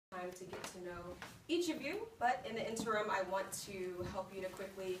time to get to know each of you, but in the interim, I want to help you to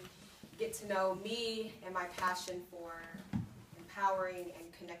quickly get to know me and my passion for empowering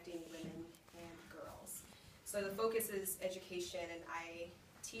and connecting women and girls. So the focus is education, and I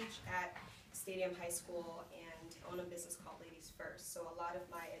teach at Stadium High School and own a business called Ladies First. So a lot of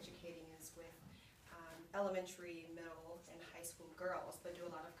my educating is with elementary, middle, and high school girls, but do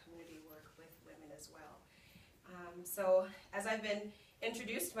a lot of community work with women as well. So as I've been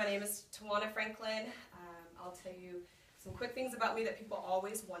introduced, my name is Tawana Franklin. I'll tell you some quick things about me that people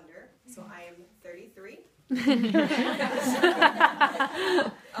always wonder. So I am 33,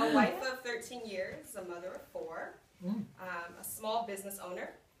 a wife of 13 years, a mother of 4, a small business owner,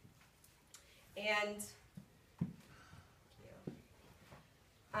 and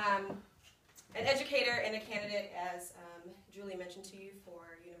an educator and a candidate, as Julie mentioned to you,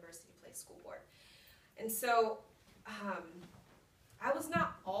 for University Place School Board. And so I was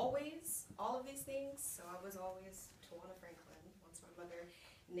not always all of these things, so I was always Tawana Franklin once my mother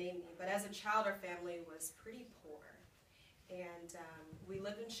named me. But as a child, our family was pretty poor. And we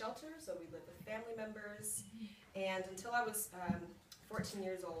lived in shelter, so we lived with family members. And until I was 14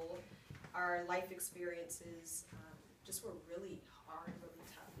 years old, our life experiences just were really hard, really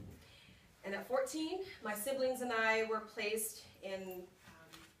tough. And at 14, my siblings and I were placed in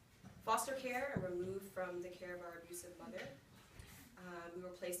foster care and removed from the care of our abusive mother. We were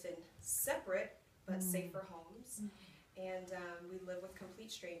placed in separate but safer homes, and we lived with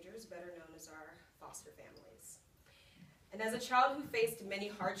complete strangers, better known as our foster families. And as a child who faced many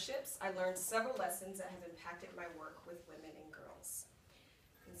hardships, I learned several lessons that have impacted my work with women and girls.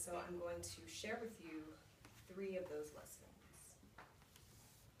 And so I'm going to share with you 3 of those lessons.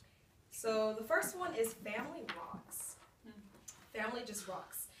 So the first one is family rocks. Family just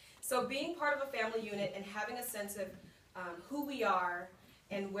rocks. So being part of a family unit and having a sense of who we are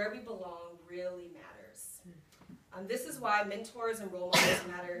and where we belong really matters. This is why mentors and role models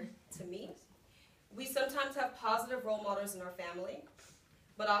matter to me. We sometimes have positive role models in our family,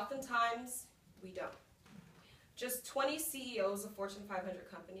 but oftentimes we don't. Just 20 CEOs of Fortune 500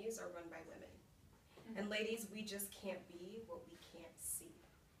 companies are run by women. And ladies, we just can't be what we can't see.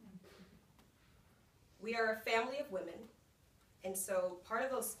 We are a family of women, and so part of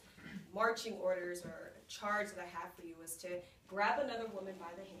those marching orders or charge that I have for you is to grab another woman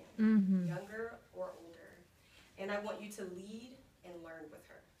by the hand, younger or older, and I want you to lead and learn with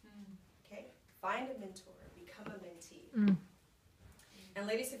her. Okay? Find a mentor, become a mentee. And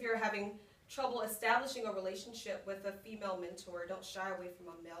ladies, if you're having trouble establishing a relationship with a female mentor, don't shy away from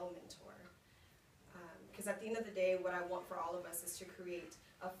a male mentor. Because at the end of the day, what I want for all of us is to create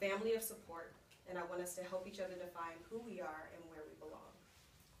a family of support, and I want us to help each other define who we are and where we belong.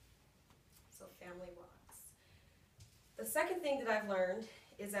 So family rocks. The second thing that I've learned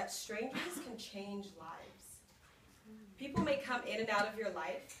is that strangers can change lives. People may come in and out of your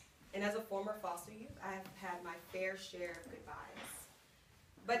life, and as a former foster youth, I have had my fair share of goodbyes.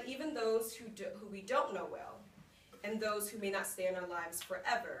 But even those who we don't know well, and those who may not stay in our lives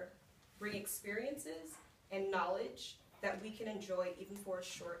forever, bring experiences and knowledge that we can enjoy even for a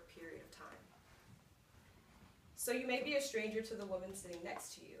short period of time. So you may be a stranger to the woman sitting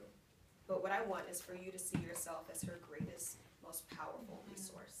next to you, but what I want is for you to see yourself as her greatest, most powerful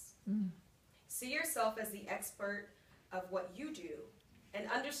resource. See yourself as the expert of what you do, and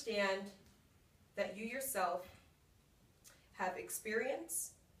understand that you yourself have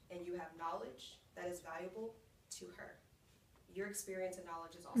experience and you have knowledge that is valuable to her. Your experience and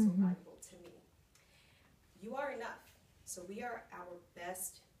knowledge is also valuable to me. You are enough, so we are our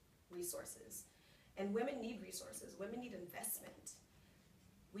best resources. And women need resources. Women need investment.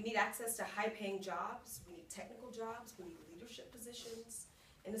 We need access to high-paying jobs. We need technical jobs. We need leadership positions.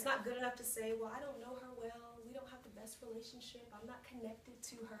 And it's not good enough to say, well, I don't know her well. We don't have the best relationship. I'm not connected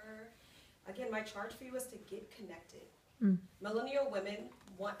to her. Again, my charge for you is to get connected. Millennial women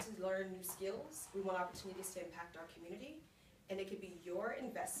want to learn new skills. We want opportunities to impact our community. And it could be your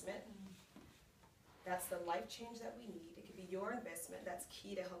investment. That's the life change that we need. It could be your investment that's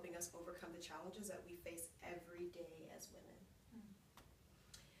key to helping us overcome the challenges that we face every day as women.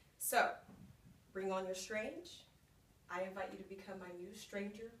 So, bring on your strange. I invite you to become my new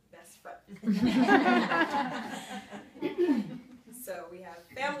stranger best friend. So we have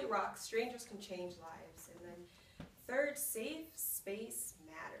family rocks, strangers can change lives. And then third, safe space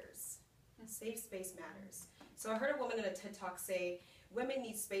matters. Safe space matters. So I heard a woman in a TED Talk say, women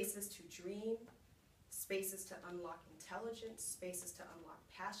need spaces to dream, spaces to unlock intelligence, spaces to unlock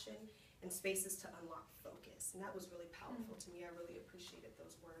passion, and spaces to unlock focus. And that was really powerful to me. I really appreciated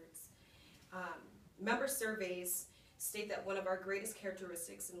those words. Member surveys state that one of our greatest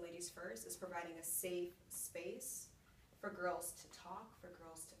characteristics in Ladies First is providing a safe space for girls to talk, for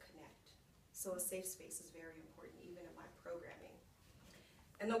girls to connect. So a safe space is very important, even in my programming.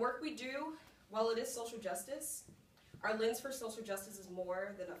 And the work we do, while it is social justice, our lens for social justice is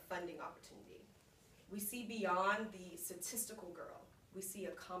more than a funding opportunity. We see beyond the statistical girl. We see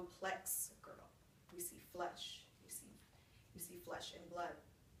a complex girl. We see flesh. We see flesh and blood.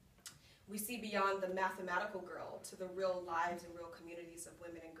 We see beyond the mathematical girl to the real lives and real communities of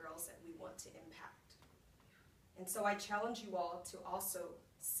women and girls that we want to impact. And so I challenge you all to also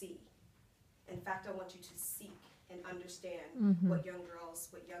see. In fact, I want you to seek and understand what young girls,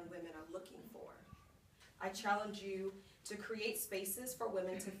 what young women are looking for. I challenge you to create spaces for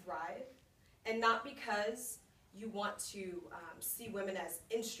women to thrive, and not because you want to see women as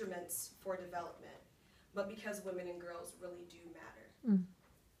instruments for development, but because women and girls really do matter.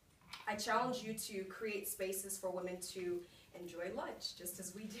 I challenge you to create spaces for women to enjoy lunch, just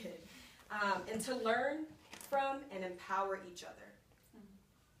as we did, and to learn from and empower each other.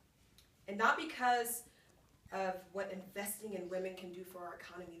 And not because of what investing in women can do for our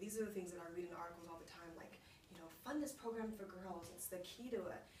economy. These are the things that I read in articles all the time, like, fund this program for girls. It's the key to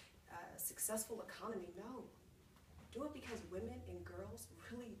a successful economy. No. Do it because women and girls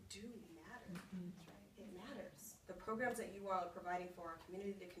really do matter. That's right. It matters. The programs that you are providing for our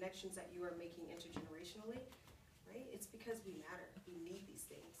community, the connections that you are making intergenerationally, right? It's because we matter. We need these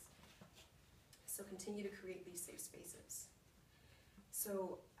things. So continue to create these safe spaces.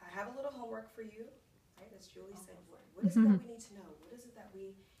 So I have a little homework for you, right? As Julie said, what is it that we need to know? What is it that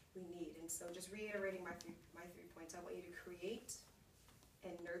we need? And so just reiterating my three points, I want you to create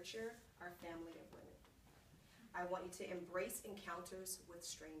and nurture our family of women. I want you to embrace encounters with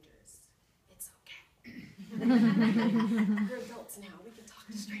strangers. It's okay. We're adults now. We can talk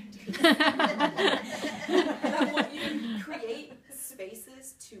to strangers. And I want you to create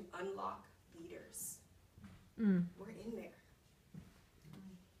spaces to unlock leaders. We're in there.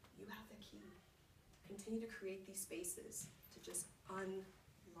 You have the key. Continue to create these spaces to just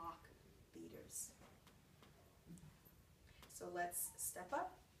unlock leaders. So let's step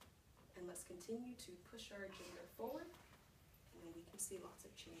up and let's continue to push our agenda forward, and then we can see lots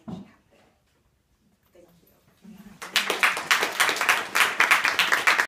of change happen. Thank you.